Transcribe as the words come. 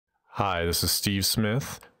Hi, this is Steve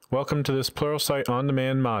Smith. Welcome to this Pluralsight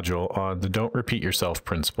on-demand module on the Don't Repeat Yourself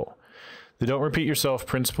principle. The Don't Repeat Yourself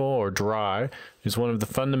principle, or DRY, is one of the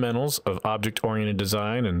fundamentals of object-oriented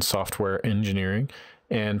design and software engineering,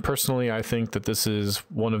 and personally I think that this is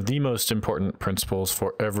one of the most important principles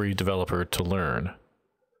for every developer to learn.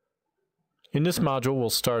 In this module, we'll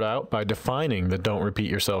start out by defining the Don't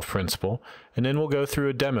Repeat Yourself principle, and then we'll go through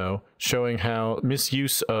a demo showing how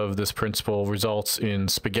misuse of this principle results in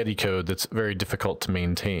spaghetti code that's very difficult to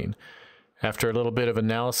maintain. After a little bit of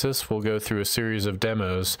analysis, we'll go through a series of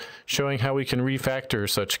demos showing how we can refactor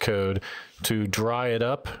such code to dry it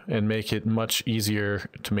up and make it much easier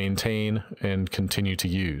to maintain and continue to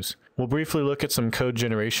use. We'll briefly look at some code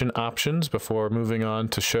generation options before moving on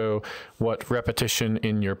to show what repetition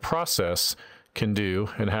in your process can do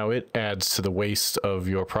and how it adds to the waste of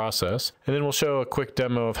your process. And then we'll show a quick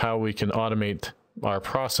demo of how we can automate our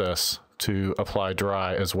process to apply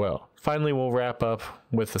dry as well. Finally, we'll wrap up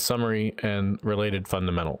with the summary and related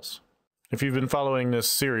fundamentals. If you've been following this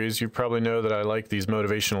series, you probably know that I like these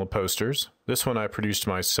motivational posters. This one I produced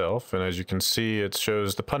myself, and as you can see, it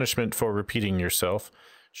shows the punishment for repeating yourself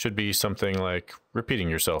should be something like repeating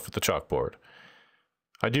yourself at the chalkboard.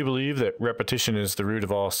 I do believe that repetition is the root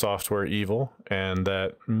of all software evil, and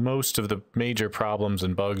that most of the major problems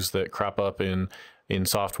and bugs that crop up in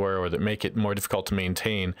software or that make it more difficult to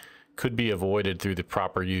maintain could be avoided through the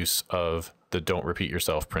proper use of the Don't Repeat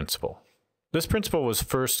Yourself principle. This principle was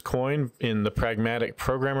first coined in the Pragmatic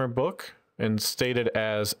Programmer book and stated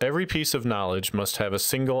as every piece of knowledge must have a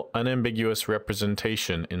single unambiguous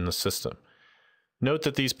representation in the system. Note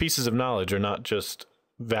that these pieces of knowledge are not just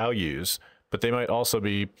values, but they might also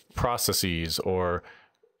be processes or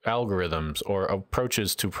algorithms or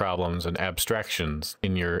approaches to problems and abstractions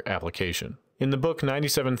in your application. In the book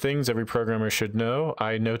 97 Things Every Programmer Should Know,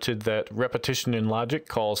 I noted that repetition in logic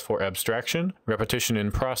calls for abstraction, repetition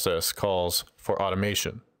in process calls for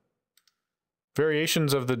automation.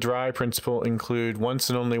 Variations of the DRY principle include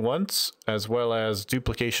once and only once, as well as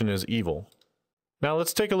duplication is evil. Now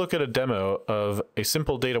let's take a look at a demo of a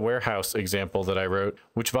simple data warehouse example that I wrote,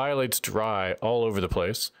 which violates DRY all over the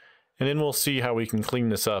place, and then we'll see how we can clean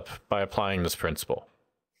this up by applying this principle.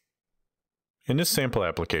 In this sample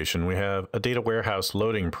application, we have a data warehouse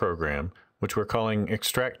loading program, which we're calling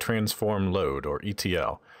Extract Transform Load, or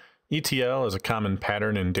ETL. ETL is a common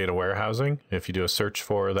pattern in data warehousing. If you do a search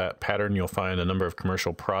for that pattern, you'll find a number of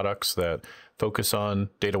commercial products that focus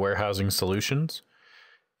on data warehousing solutions.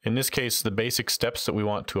 In this case, the basic steps that we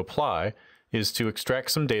want to apply is to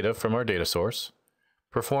extract some data from our data source,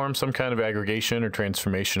 perform some kind of aggregation or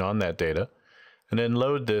transformation on that data, and then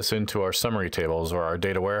load this into our summary tables or our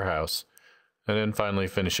data warehouse, and then finally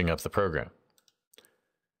finishing up the program.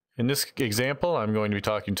 In this example, I'm going to be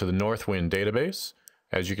talking to the Northwind database.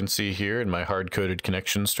 As you can see here in my hard-coded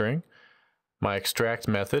connection string, my extract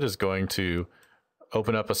method is going to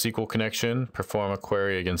open up a SQL connection, perform a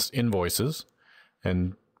query against invoices,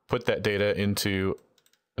 and put that data into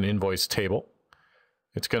an invoice table.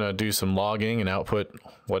 It's going to do some logging and output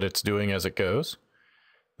what it's doing as it goes.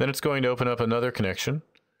 Then it's going to open up another connection,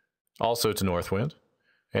 also to Northwind,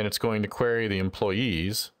 and it's going to query the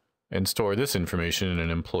employees and store this information in an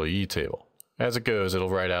employee table. As it goes, it'll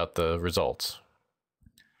write out the results.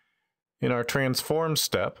 In our transform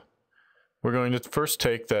step, we're going to first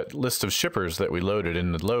take that list of shippers that we loaded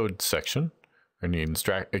in the load section, or in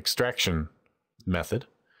the extraction method,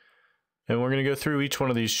 and we're going to go through each one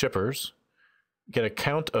of these shippers, get a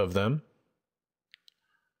count of them,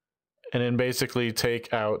 and then basically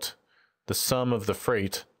take out the sum of the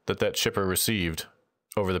freight that that shipper received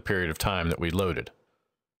over the period of time that we loaded.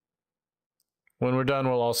 When we're done,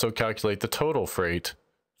 we'll also calculate the total freight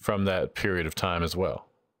from that period of time as well.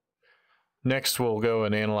 Next, we'll go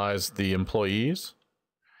and analyze the employees.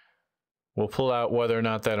 We'll pull out whether or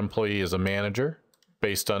not that employee is a manager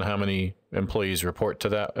based on how many employees report to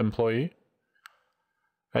that employee.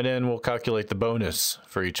 And then we'll calculate the bonus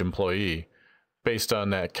for each employee based on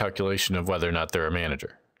that calculation of whether or not they're a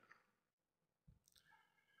manager.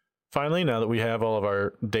 Finally, now that we have all of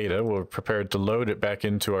our data, we're prepared to load it back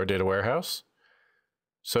into our data warehouse.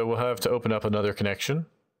 So we'll have to open up another connection.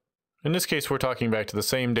 In this case, we're talking back to the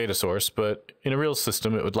same data source, but in a real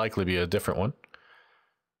system, it would likely be a different one.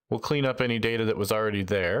 We'll clean up any data that was already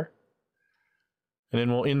there, and then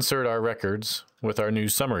we'll insert our records with our new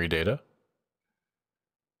summary data.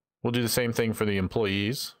 We'll do the same thing for the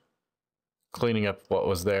employees, cleaning up what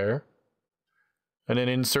was there, and then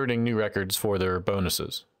inserting new records for their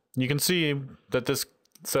bonuses. You can see that this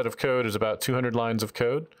set of code is about 200 lines of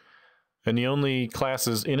code, and the only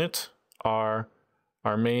classes in it are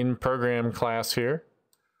our main program class here,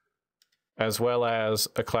 as well as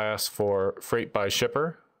a class for freight by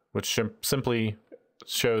shipper, which simply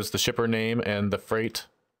shows the shipper name and the freight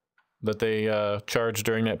that they charge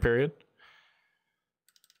during that period.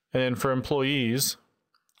 And then for employees,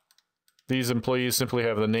 these employees simply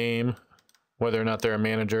have the name, whether or not they're a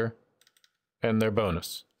manager, and their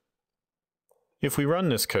bonus. If we run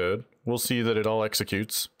this code, we'll see that it all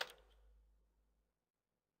executes.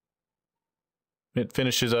 It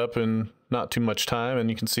finishes up in not too much time, and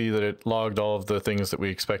you can see that it logged all of the things that we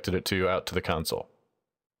expected it to out to the console.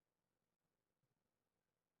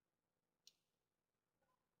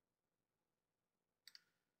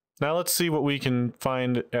 Now let's see what we can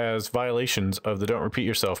find as violations of the don't repeat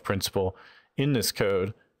yourself principle in this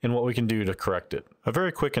code and what we can do to correct it. A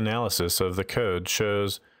very quick analysis of the code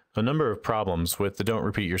shows a number of problems with the don't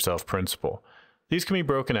repeat yourself principle. These can be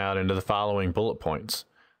broken out into the following bullet points.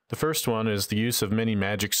 The first one is the use of many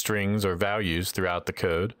magic strings or values throughout the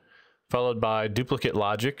code, followed by duplicate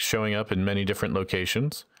logic showing up in many different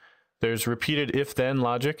locations. There's repeated if-then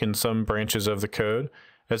logic in some branches of the code,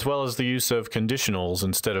 as well as the use of conditionals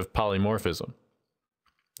instead of polymorphism.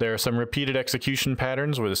 There are some repeated execution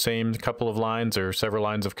patterns where the same couple of lines or several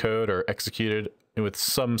lines of code are executed with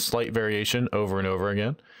some slight variation over and over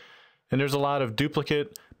again. And there's a lot of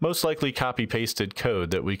duplicate, most likely copy-pasted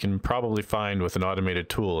code that we can probably find with an automated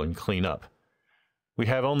tool and clean up. We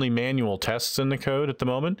have only manual tests in the code at the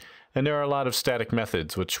moment, and there are a lot of static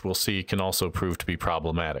methods which we'll see can also prove to be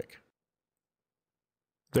problematic.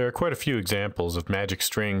 There are quite a few examples of magic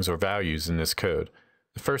strings or values in this code.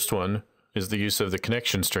 The first one is the use of the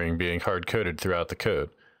connection string being hard-coded throughout the code.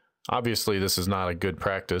 Obviously, this is not a good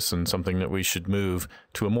practice and something that we should move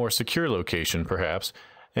to a more secure location, perhaps,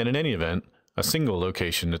 and in any event, a single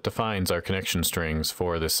location that defines our connection strings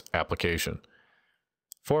for this application.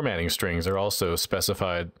 Formatting strings are also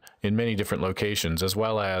specified in many different locations, as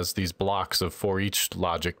well as these blocks of for each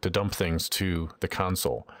logic to dump things to the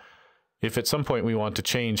console. If at some point we want to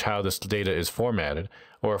change how this data is formatted,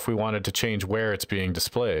 or if we wanted to change where it's being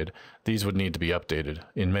displayed, these would need to be updated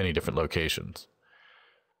in many different locations.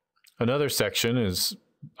 Another section is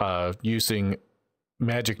using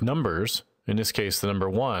magic numbers. In this case, the number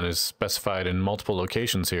 1 is specified in multiple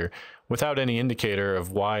locations here without any indicator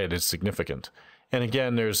of why it is significant. And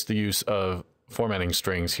again, there's the use of formatting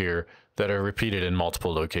strings here that are repeated in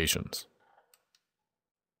multiple locations.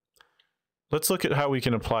 Let's look at how we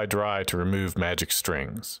can apply dry to remove magic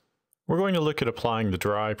strings. We're going to look at applying the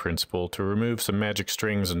dry principle to remove some magic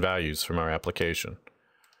strings and values from our application.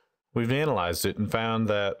 We've analyzed it and found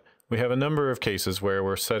that we have a number of cases where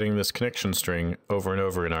we're setting this connection string over and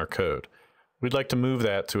over in our code. We'd like to move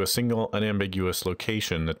that to a single unambiguous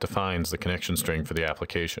location that defines the connection string for the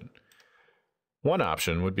application. One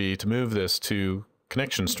option would be to move this to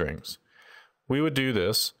connection strings. We would do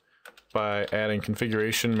this by adding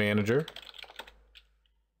configuration manager,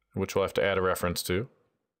 which we'll have to add a reference to.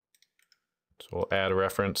 So we'll add a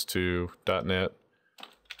reference to .NET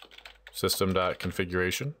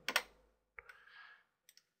system.configuration.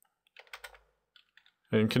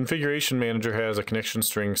 And configuration manager has a connection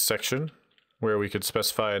string section where we could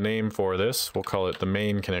specify a name for this. We'll call it the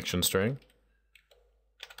main connection string.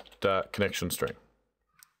 .connection string.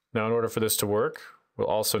 Now in order for this to work, we'll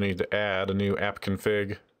also need to add a new app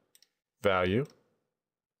config value.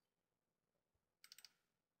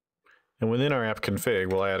 And within our app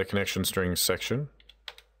config, we'll add a connection string section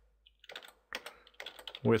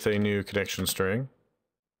with a new connection string.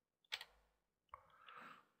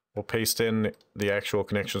 We'll paste in the actual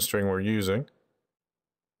connection string we're using.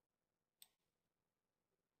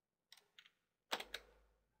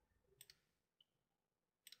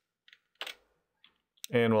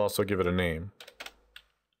 And we'll also give it a name.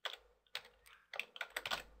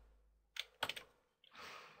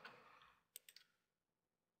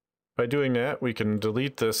 By doing that, we can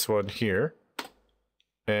delete this one here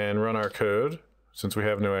and run our code since we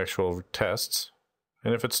have no actual tests.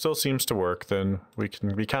 And if it still seems to work, then we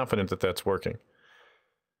can be confident that that's working.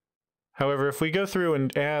 However, if we go through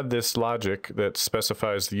and add this logic that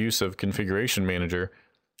specifies the use of configuration manager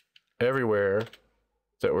everywhere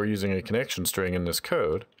that we're using a connection string in this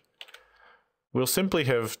code, we'll simply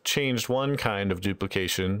have changed one kind of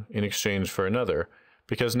duplication in exchange for another.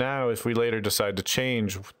 Because now if we later decide to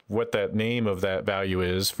change what that name of that value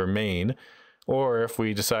is for main, or if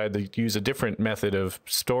we decide to use a different method of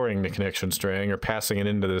storing the connection string or passing it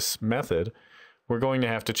into this method, we're going to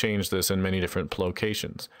have to change this in many different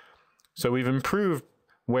locations. So we've improved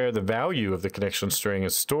where the value of the connection string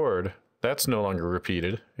is stored. That's no longer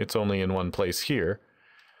repeated. It's only in one place here.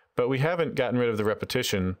 But we haven't gotten rid of the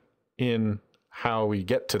repetition in how we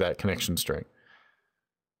get to that connection string.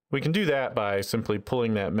 We can do that by simply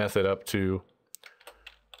pulling that method up to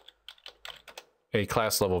a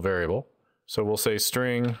class level variable. So we'll say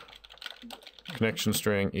string connection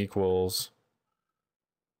string equals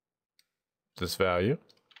this value.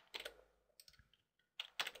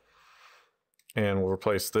 And we'll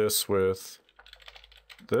replace this with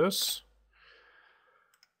this.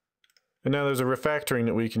 And now there's a refactoring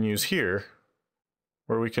that we can use here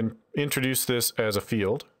where we can introduce this as a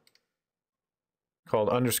field called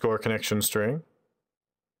underscore connection string.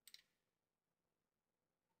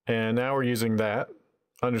 And now we're using that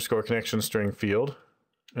underscore connection string field.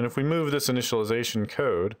 And if we move this initialization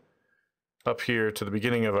code up here to the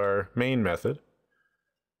beginning of our main method,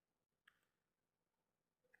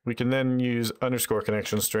 we can then use underscore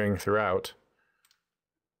connection string throughout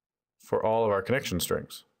for all of our connection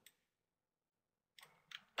strings.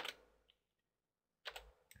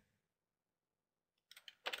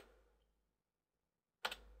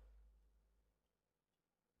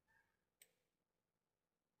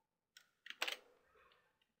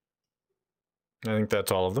 I think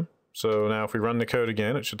that's all of them. So now if we run the code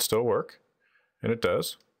again, it should still work, and it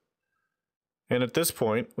does. And at this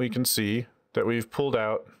point, we can see that we've pulled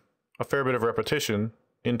out a fair bit of repetition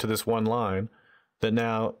into this one line that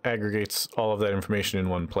now aggregates all of that information in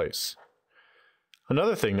one place.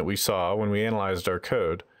 Another thing that we saw when we analyzed our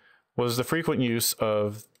code was the frequent use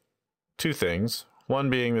of two things, one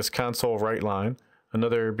being this console write line,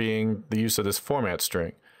 another being the use of this format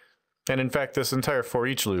string. And in fact, this entire for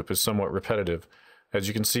each loop is somewhat repetitive. As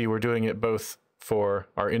you can see, we're doing it both for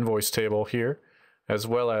our invoice table here, as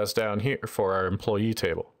well as down here for our employee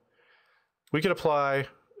table. We could apply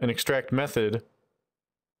an extract method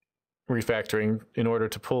refactoring in order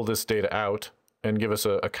to pull this data out and give us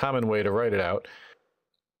a common way to write it out.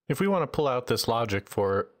 If we want to pull out this logic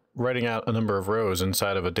for writing out a number of rows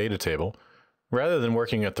inside of a data table, rather than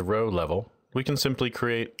working at the row level, we can simply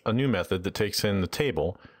create a new method that takes in the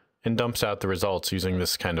table and dumps out the results using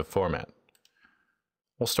this kind of format.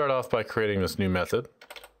 We'll start off by creating this new method.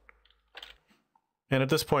 And at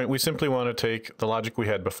this point, we simply want to take the logic we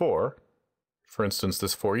had before, for instance,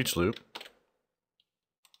 this for each loop,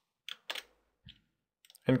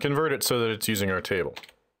 and convert it so that it's using our table.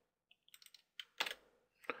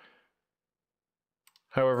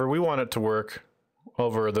 However, we want it to work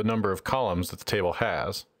over the number of columns that the table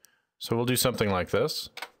has. So we'll do something like this.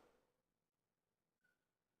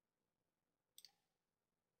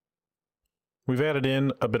 We've added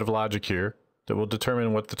in a bit of logic here that will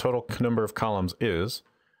determine what the total number of columns is,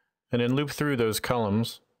 and then loop through those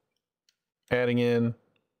columns, adding in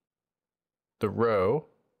the row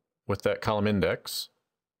with that column index,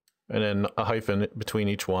 and then a hyphen between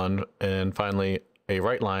each one, and finally a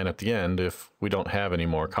write line at the end if we don't have any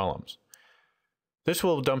more columns. This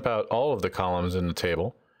will dump out all of the columns in the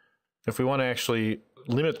table. If we want to actually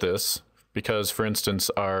limit this, because for instance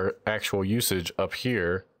our actual usage up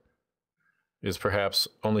here is perhaps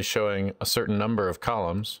only showing a certain number of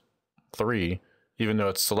columns, 3, even though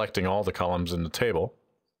it's selecting all the columns in the table,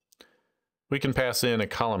 we can pass in a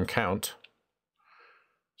column count.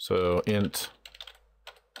 So int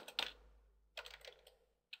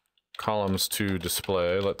columns to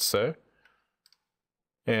display, let's say,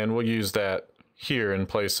 and we'll use that here in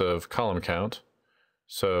place of column count.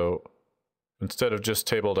 So instead of just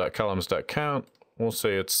table.columns.count, we'll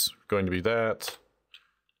say it's going to be that.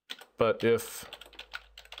 But if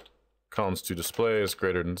columns to display is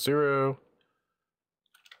greater than 0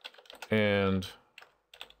 and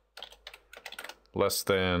less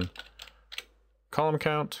than column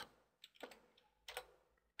count,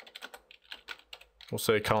 we'll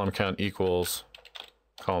say column count equals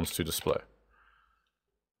columns to display.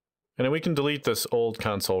 And then we can delete this old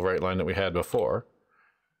console write line that we had before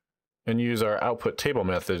and use our output table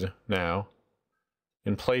method now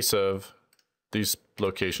in place of these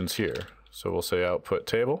locations here. So we'll say output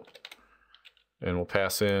table, and we'll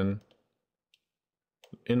pass in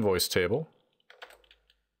invoice table,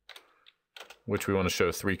 which we want to show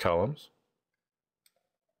 3 columns.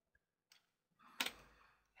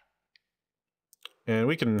 And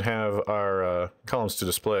we can have our columns to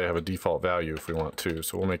display have a default value if we want to,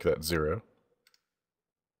 so we'll make that 0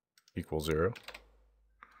 equals 0.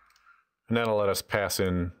 And that'll let us pass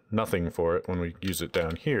in nothing for it when we use it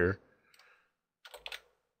down here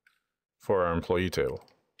for our employee table.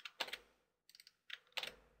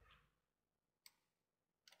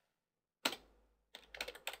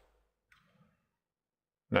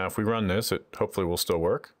 Now if we run this, it hopefully will still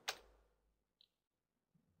work.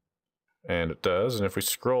 And it does, and if we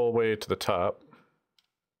scroll way to the top,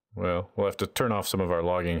 well, we'll have to turn off some of our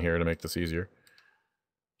logging here to make this easier.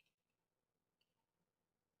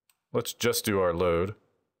 let's just do our load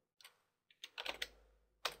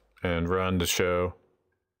and run to show.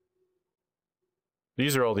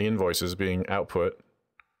 These are all the invoices being output.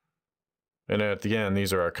 And at the end,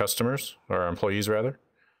 these are our customers, or our employees rather.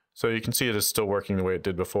 So you can see it is still working the way it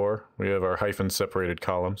did before. We have our hyphen separated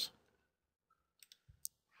columns.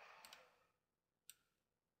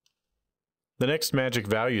 The next magic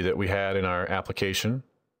value that we had in our application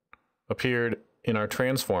appeared in our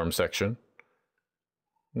transform section,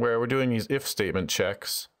 where we're doing these if statement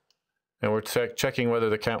checks, and we're checking whether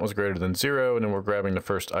the count was greater than 0, and then we're grabbing the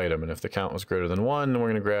first item. And if the count was greater than 1, then we're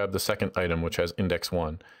going to grab the second item, which has index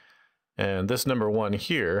 1. And this number 1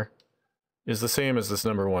 here is the same as this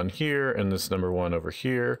number 1 here and this number 1 over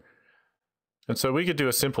here. And so we could do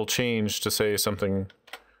a simple change to say something.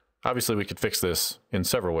 Obviously we could fix this in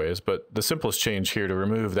several ways, but the simplest change here to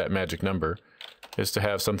remove that magic number is to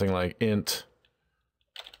have something like int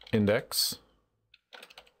index,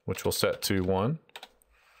 which we'll set to 1,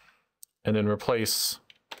 and then replace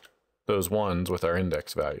those 1s with our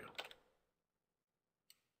index value.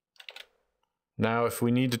 Now if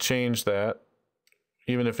we need to change that,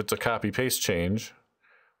 even if it's a copy-paste change,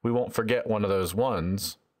 we won't forget one of those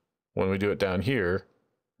 1s when we do it down here,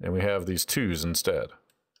 and we have these 2s instead.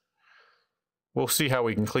 We'll see how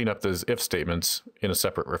we can clean up those if statements in a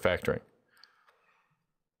separate refactoring.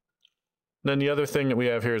 Then the other thing that we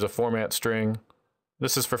have here is a format string.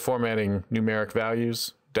 This is for formatting numeric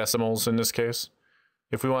values, decimals in this case.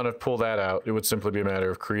 If we want to pull that out, it would simply be a matter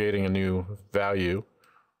of creating a new value.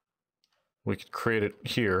 We could create it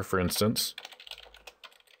here, for instance.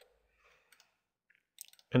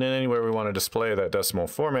 And then anywhere we want to display that decimal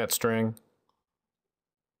format string,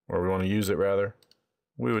 or we want to use it rather,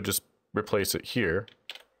 we would just replace it here,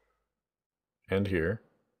 and here,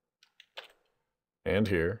 and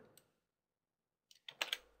here,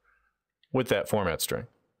 with that format string.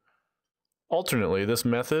 Alternately, this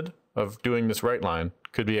method of doing this write line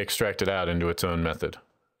could be extracted out into its own method.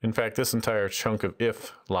 In fact, this entire chunk of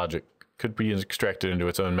if logic could be extracted into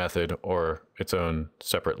its own method or its own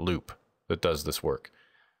separate loop that does this work.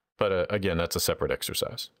 But again, that's a separate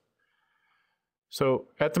exercise. So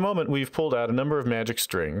at the moment, we've pulled out a number of magic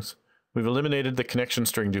strings. We've eliminated the connection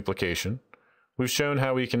string duplication. We've shown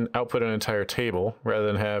how we can output an entire table rather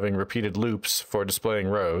than having repeated loops for displaying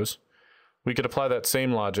rows. We could apply that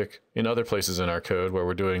same logic in other places in our code where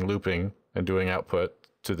we're doing looping and doing output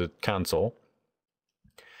to the console.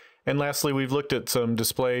 And lastly, we've looked at some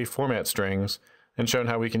display format strings and shown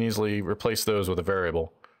how we can easily replace those with a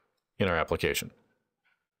variable in our application.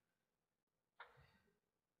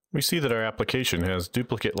 We see that our application has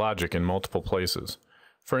duplicate logic in multiple places.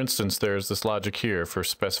 For instance, there's this logic here for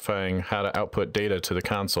specifying how to output data to the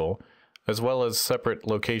console, as well as separate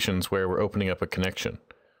locations where we're opening up a connection.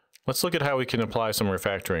 Let's look at how we can apply some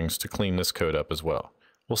refactorings to clean this code up as well.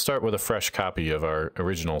 We'll start with a fresh copy of our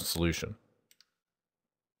original solution.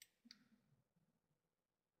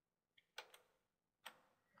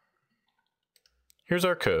 Here's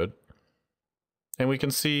our code, and we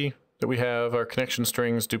can see that we have our connection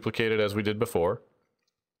strings duplicated as we did before,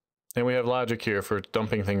 and we have logic here for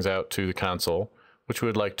dumping things out to the console, which we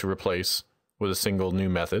would like to replace with a single new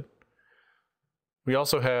method. We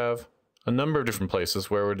also have a number of different places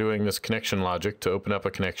where we're doing this connection logic to open up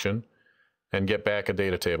a connection and get back a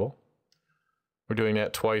data table. We're doing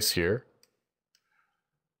that twice here,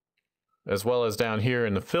 as well as down here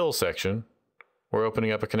in the fill section, we're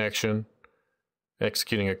opening up a connection,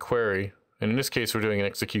 executing a query, and in this case we're doing an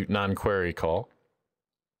execute non-query call,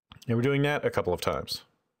 and we're doing that a couple of times.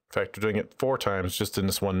 In fact, we're doing it 4 times just in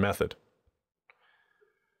this one method.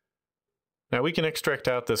 Now we can extract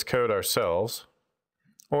out this code ourselves,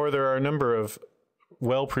 or there are a number of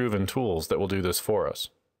well-proven tools that will do this for us.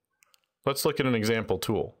 Let's look at an example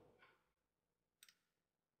tool.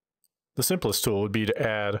 The simplest tool would be to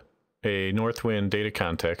add a Northwind data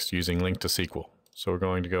context using link to SQL. So we're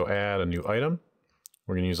going to go add a new item.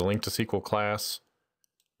 We're going to use a link to SQL class.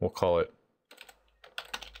 We'll call it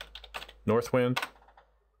Northwind.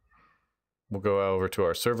 We'll go over to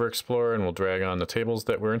our Server Explorer and we'll drag on the tables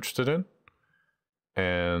that we're interested in.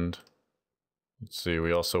 And let's see,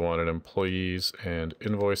 we also wanted employees and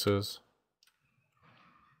invoices.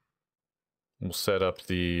 We'll set up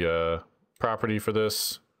the property for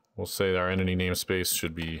this. We'll say our entity namespace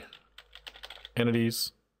should be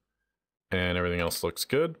entities, and everything else looks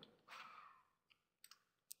good.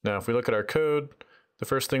 Now, if we look at our code, the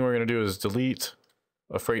first thing we're going to do is delete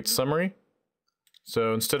a freight summary.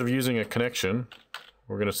 So instead of using a connection,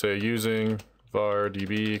 we're going to say using var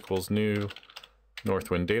db equals new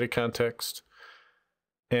Northwind data context.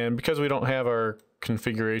 And because we don't have our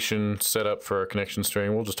configuration set up for our connection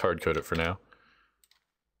string, we'll just hard code it for now.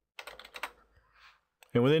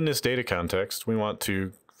 And within this data context, we want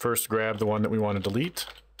to first grab the one that we want to delete.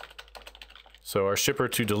 So our shipper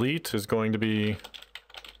to delete is going to be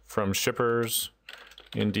from shippers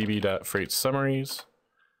in db.freightsummaries,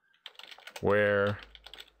 where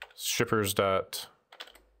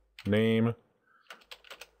shippers.name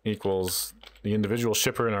equals the individual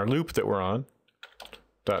shipper in our loop that we're on,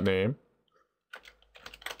 .name,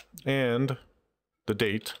 and the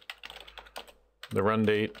date, the run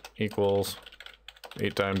date equals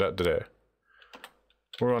 8time.today.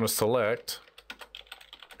 We want to select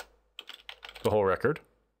the whole record,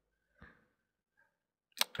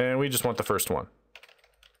 and we just want the first one.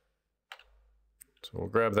 So we'll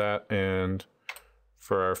grab that, and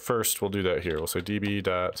for our first, we'll do that here. We'll say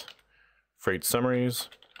db.freightsummaries,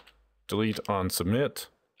 delete on submit,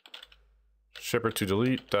 shipper to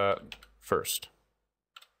delete dot first.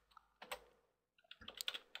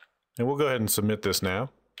 And we'll go ahead and submit this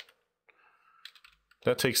now.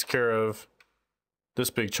 That takes care of this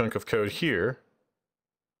big chunk of code here.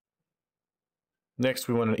 Next,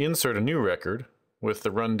 we want to insert a new record with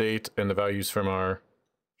the run date and the values from our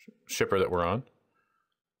shipper that we're on.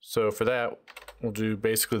 So for that, we'll do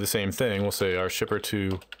basically the same thing. We'll say our shipper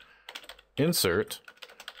to insert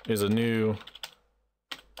is a new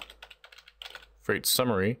freight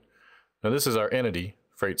summary. Now this is our entity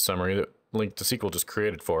freight summary that Link to SQL just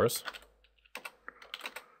created for us.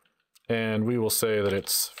 And we will say that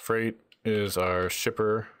its freight is our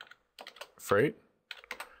shipper freight,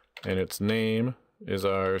 and its name is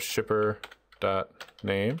our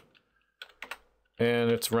shipper.name,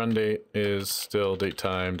 and its run date is still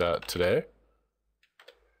datetime.today.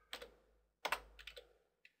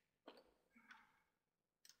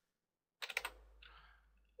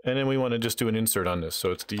 And then we want to just do an insert on this.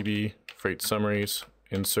 So it's db freight summaries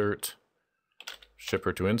insert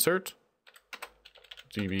shipper to insert,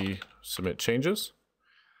 db submit changes.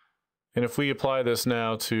 And if we apply this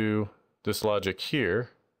now to this logic here,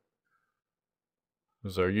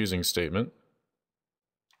 this is our using statement.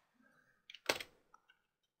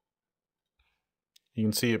 You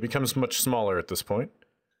can see it becomes much smaller at this point.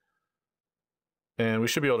 And we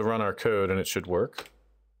should be able to run our code and it should work.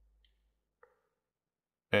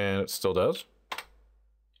 And it still does.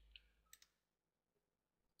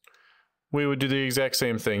 We would do the exact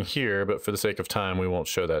same thing here, but for the sake of time, we won't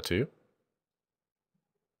show that to you.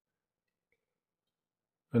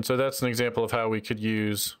 And so that's an example of how we could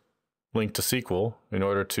use Link to SQL in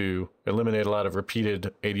order to eliminate a lot of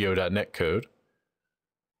repeated ADO.NET code.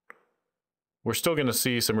 We're still going to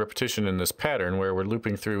see some repetition in this pattern where we're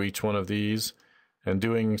looping through each one of these and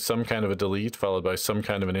doing some kind of a delete followed by some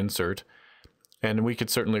kind of an insert. And we could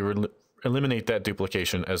certainly eliminate that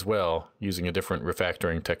duplication as well using a different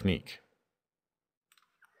refactoring technique.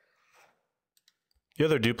 The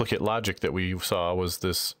other duplicate logic that we saw was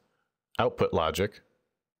this output logic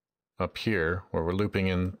up here where we're looping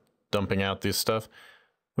and dumping out this stuff.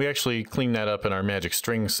 We actually cleaned that up in our magic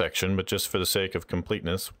strings section, but just for the sake of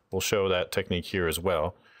completeness, we'll show that technique here as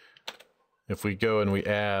well. If we go and we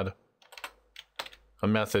add a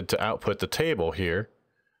method to output the table here,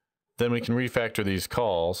 then we can refactor these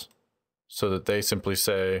calls so that they simply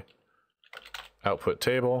say output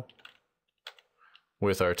table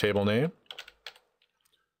with our table name,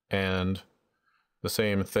 and the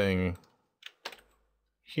same thing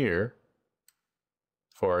here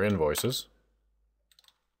for our invoices.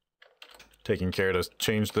 Taking care to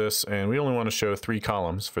change this, and we only want to show 3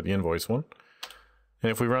 columns for the invoice one.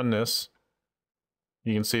 And if we run this,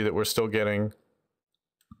 you can see that we're still getting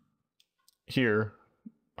here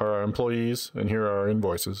are our employees and here are our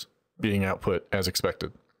invoices being output as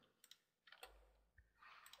expected.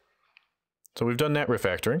 So we've done that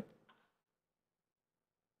refactoring.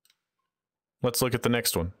 Let's look at the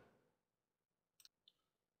next one.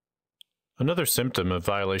 Another symptom of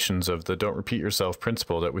violations of the don't repeat yourself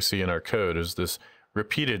principle that we see in our code is this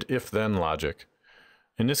repeated if-then logic.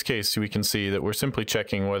 In this case, we can see that we're simply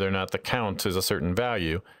checking whether or not the count is a certain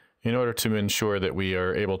value in order to ensure that we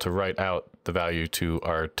are able to write out the value to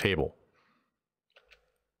our table.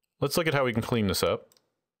 Let's look at how we can clean this up.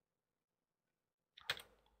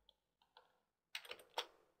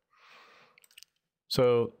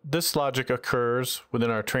 So this logic occurs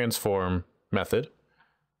within our transform method,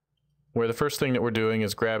 where the first thing that we're doing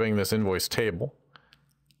is grabbing this invoice table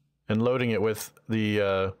and loading it with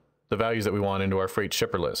the values that we want into our freight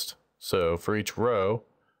shipper list. So for each row,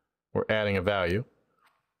 we're adding a value.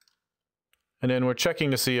 And then we're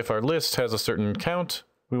checking to see if our list has a certain count.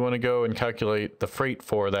 We want to go and calculate the freight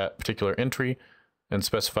for that particular entry and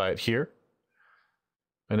specify it here.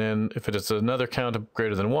 And then if it is another count of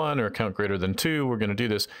greater than 1 or a count greater than 2, we're going to do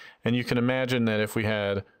this. And you can imagine that if we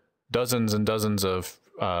had dozens and dozens of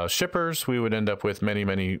shippers, we would end up with many,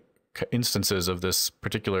 many instances of this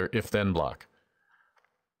particular if-then block.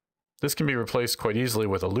 This can be replaced quite easily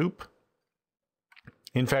with a loop.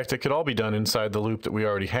 In fact, it could all be done inside the loop that we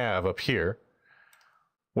already have up here,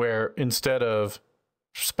 where instead of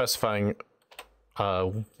specifying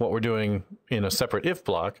what we're doing in a separate if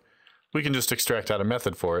block, we can just extract out a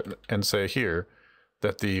method for it and say here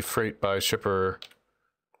that the freight by shipper,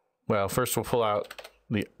 well, first we'll pull out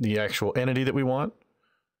the actual entity that we want.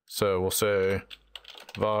 So we'll say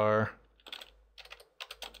var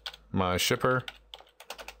my shipper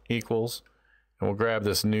equals, and we'll grab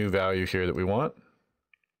this new value here that we want.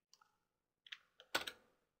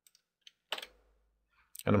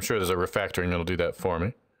 And I'm sure there's a refactoring that'll do that for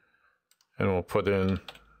me. And we'll put in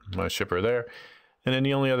my shipper there. And then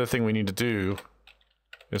the only other thing we need to do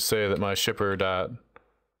is say that my shipper dot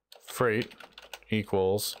freight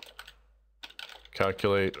equals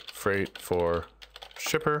calculate freight for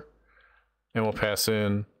shipper, and we'll pass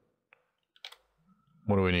in,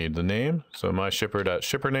 what do we need? The name. So my shipper dot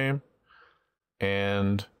shipper name,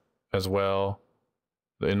 and as well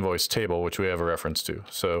the invoice table, which we have a reference to.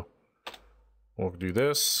 So we'll do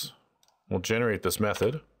this. We'll generate this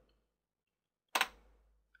method.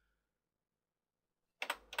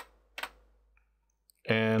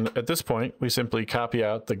 And at this point, we simply copy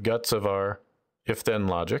out the guts of our if-then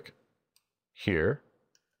logic here,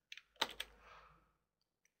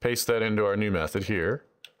 paste that into our new method here,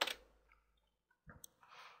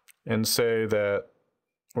 and say that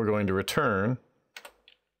we're going to return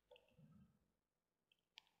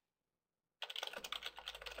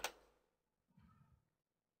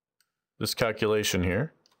this calculation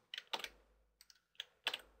here.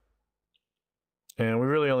 And we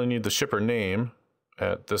really only need the shipper name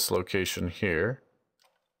at this location here.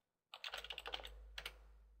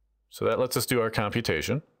 So that lets us do our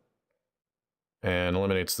computation and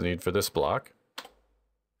eliminates the need for this block.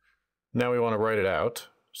 Now we want to write it out.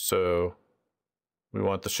 So we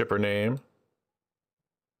want the shipper name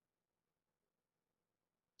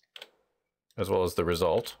as well as the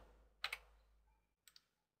result.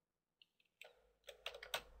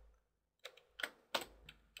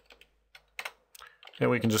 And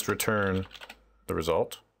we can just return the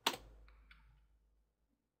result.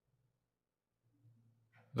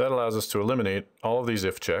 That allows us to eliminate all of these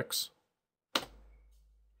if checks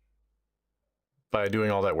by doing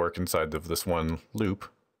all that work inside of this one loop,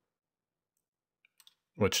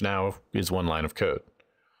 which now is one line of code.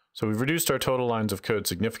 So we've reduced our total lines of code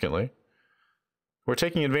significantly. We're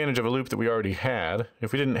taking advantage of a loop that we already had.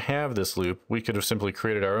 If we didn't have this loop, we could have simply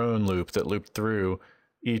created our own loop that looped through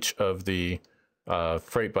each of the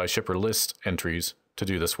freight by shipper list entries to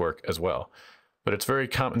do this work as well. But it's very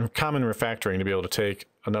common refactoring to be able to take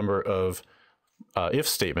a number of if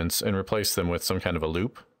statements and replace them with some kind of a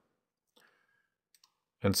loop.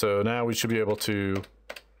 And so now we should be able to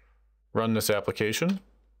run this application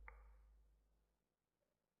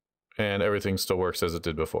and everything still works as it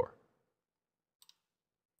did before.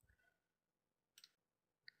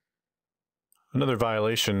 Another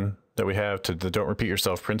violation that we have to the don't repeat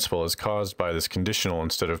yourself principle is caused by this conditional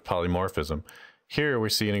instead of polymorphism. Here we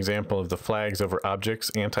see an example of the flags over objects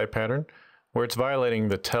anti-pattern, where it's violating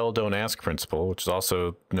the tell don't ask principle, which is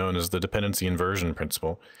also known as the dependency inversion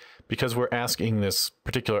principle, because we're asking this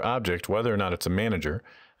particular object whether or not it's a manager,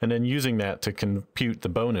 and then using that to compute the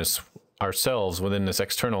bonus ourselves within this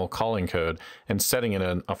external calling code and setting it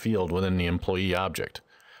in a field within the employee object.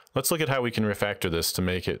 Let's look at how we can refactor this to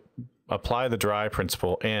make it apply the dry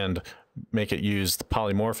principle and make it use the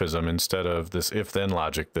polymorphism instead of this if-then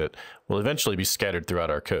logic that will eventually be scattered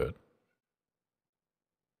throughout our code.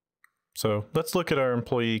 So let's look at our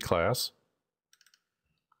employee class.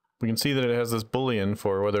 We can see that it has this boolean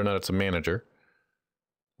for whether or not it's a manager.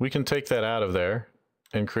 We can take that out of there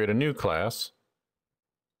and create a new class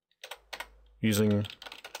using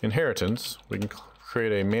inheritance. We can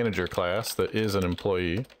create a manager class that is an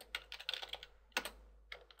employee.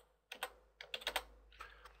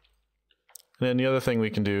 And then the other thing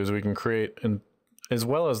we can do is we can create, as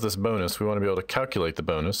well as this bonus, we want to be able to calculate the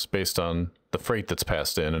bonus based on the freight that's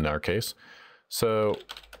passed in our case. So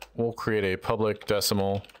we'll create a public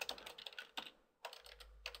decimal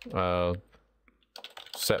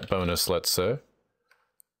set bonus, let's say.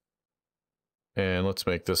 And let's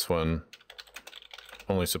make this one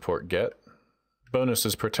only support get. Bonus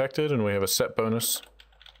is protected, and we have a set bonus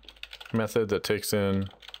method that takes in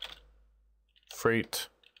freight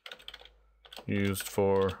used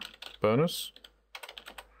for bonus.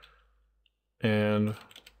 And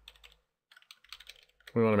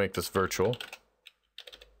we want to make this virtual.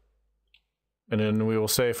 And then we will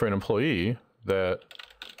say for an employee that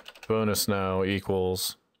bonus now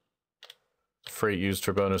equals freight used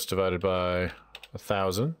for bonus divided by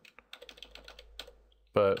 1,000.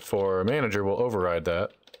 But for a manager, we'll override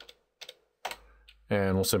that.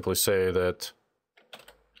 And we'll simply say that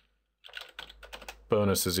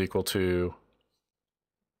bonus is equal to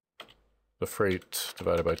the freight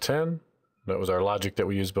divided by 10. That was our logic that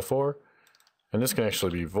we used before. And this can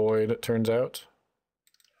actually be void, it turns out,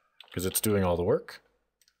 because it's doing all the work.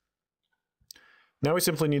 Now we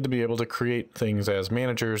simply need to be able to create things as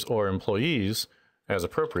managers or employees as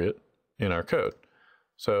appropriate in our code.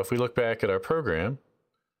 So if we look back at our program,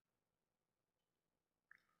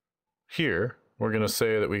 here we're going to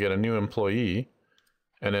say that we get a new employee,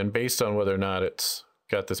 and then based on whether or not it's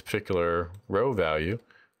got this particular row value,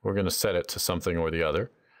 we're going to set it to something or the other.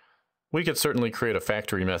 We could certainly create a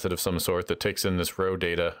factory method of some sort that takes in this row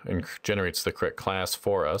data and generates the correct class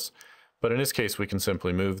for us. But in this case, we can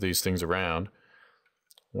simply move these things around.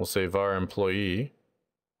 We'll say var employee.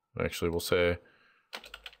 Actually, we'll say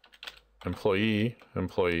employee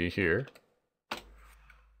here.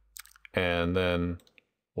 And then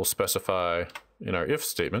we'll specify in our if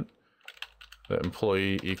statement that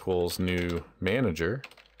employee equals new manager.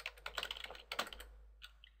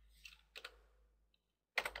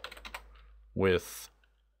 With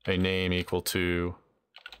a name equal to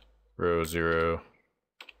row 0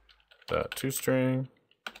 dot toString,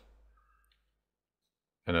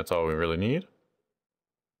 and that's all we really need.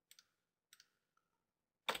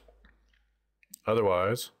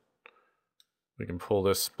 Otherwise, we can pull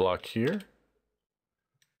this block here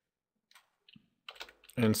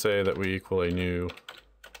and say that we equal a new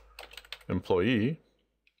employee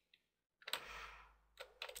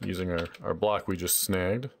using our block we just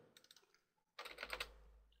snagged,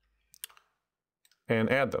 and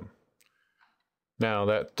add them. Now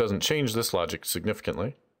that doesn't change this logic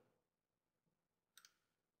significantly.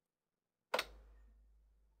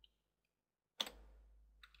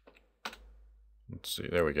 Let's see,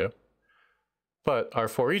 there we go. But our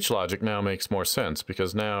for each logic now makes more sense,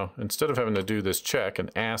 because now instead of having to do this check and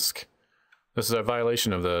ask, this is a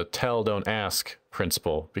violation of the tell don't ask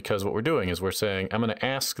principle, because what we're doing is we're saying I'm going to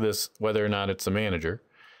ask this whether or not it's a manager,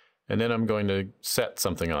 and then I'm going to set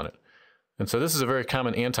something on it. And so this is a very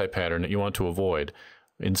common anti-pattern that you want to avoid.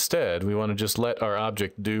 Instead, we want to just let our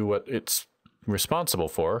object do what it's responsible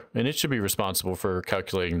for, and it should be responsible for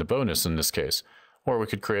calculating the bonus in this case. Or we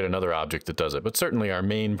could create another object that does it, but certainly our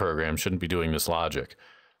main program shouldn't be doing this logic.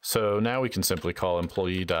 So now we can simply call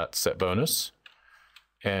employee.setBonus,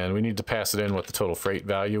 and we need to pass it in what the total freight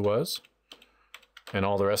value was, and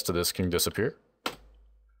all the rest of this can disappear.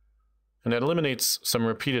 And that eliminates some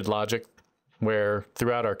repeated logic where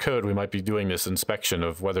throughout our code we might be doing this inspection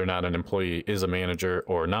of whether or not an employee is a manager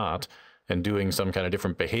or not, and doing some kind of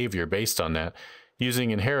different behavior based on that.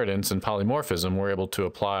 Using inheritance and polymorphism, we're able to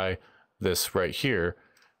apply this right here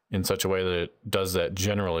in such a way that it does that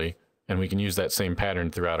generally, and we can use that same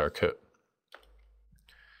pattern throughout our code.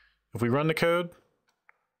 If we run the code,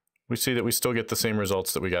 we see that we still get the same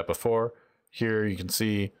results that we got before. Here you can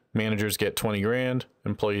see managers get 20 grand,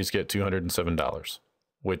 employees get $207,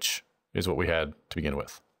 which is what we had to begin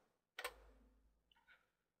with.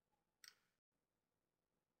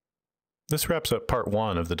 This wraps up part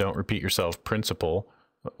 1 of the Don't Repeat Yourself principle,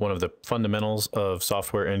 one of the fundamentals of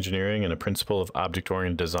software engineering and a principle of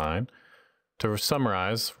object-oriented design. To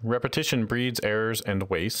summarize, repetition breeds errors and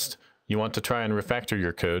waste. You want to try and refactor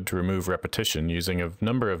your code to remove repetition using a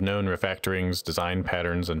number of known refactorings, design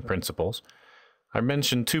patterns, and principles. I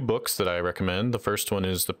mentioned 2 books that I recommend. The first one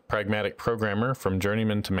is The Pragmatic Programmer from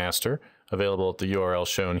Journeyman to Master, available at the URL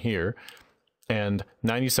shown here, and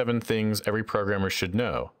 97 Things Every Programmer Should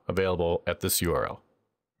Know, available at this URL.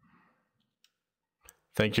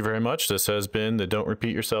 Thank you very much. This has been the Don't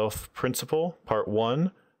Repeat Yourself Principle, Part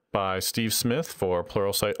 1 by Steve Smith for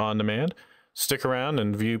Pluralsight On Demand. Stick around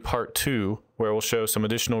and view Part 2, where we'll show some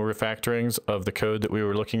additional refactorings of the code that we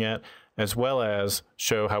were looking at, as well as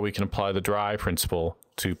show how we can apply the DRY principle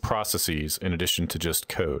to processes in addition to just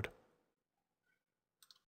code.